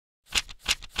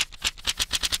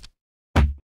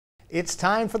It's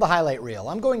time for the highlight reel.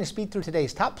 I'm going to speed through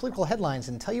today's top political headlines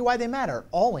and tell you why they matter,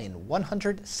 all in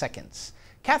 100 seconds.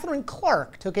 Katherine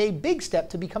Clark took a big step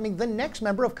to becoming the next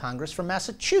member of Congress from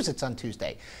Massachusetts on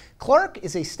Tuesday. Clark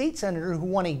is a state senator who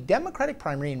won a Democratic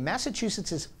primary in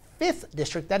Massachusetts' 5th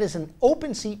district. That is an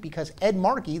open seat because Ed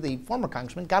Markey, the former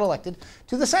congressman, got elected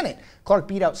to the Senate. Clark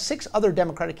beat out 6 other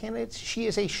Democratic candidates. She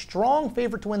is a strong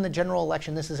favorite to win the general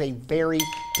election. This is a very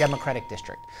Democratic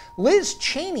district. Liz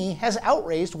Cheney has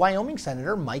outraised Wyoming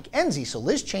Senator Mike Enzi. So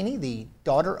Liz Cheney, the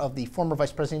daughter of the former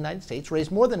Vice President of the United States,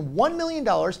 raised more than $1 million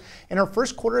in her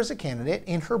first quarter as a candidate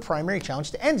in her primary challenge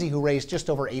to Enzi, who raised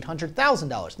just over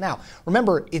 $800,000. Now,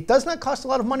 remember, it does not cost a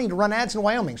lot of money to run ads in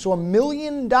Wyoming, so $1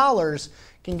 million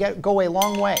can go a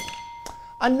long way.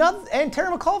 And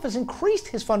Terry McAuliffe has increased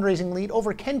his fundraising lead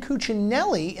over Ken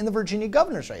Cuccinelli in the Virginia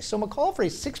governor's race. So McAuliffe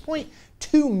raised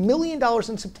 $6.2 million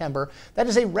in September. That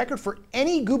is a record for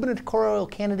any gubernatorial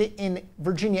candidate in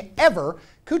Virginia ever.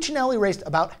 Cuccinelli raised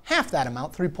about half that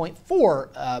amount,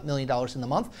 $3.4 million in the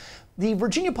month. The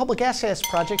Virginia Public Access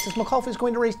Project says McAuliffe is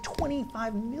going to raise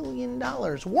 $25 million.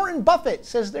 Warren Buffett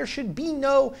says there should be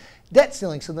no debt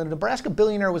ceiling. So the Nebraska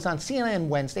billionaire was on CNN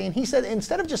Wednesday, and he said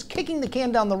instead of just kicking the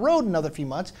can down the road another few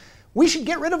months, we should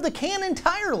get rid of the can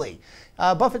entirely.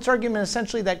 Buffett's argument is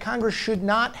essentially that Congress should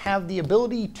not have the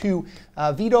ability to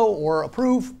veto or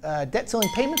approve debt ceiling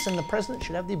payments, and the president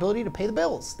should have the ability to pay the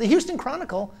bills. The Houston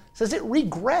Chronicle says it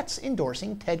regrets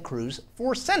endorsing Ted Cruz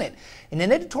for Senate. In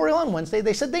an editorial on Wednesday,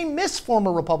 they said they miss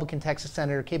former Republican Texas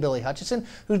Senator Bailey Hutchison,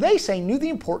 who they say knew the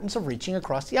importance of reaching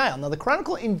across the aisle. Now, the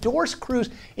Chronicle endorsed Cruz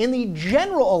in the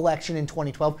general election in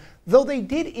 2012, though they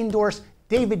did endorse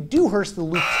David Dewhurst, the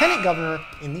lieutenant governor,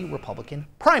 in the Republican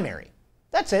primary.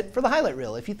 That's it for the highlight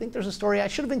reel. If you think there's a story I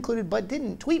should have included but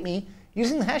didn't, tweet me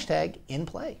using the hashtag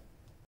InPlay.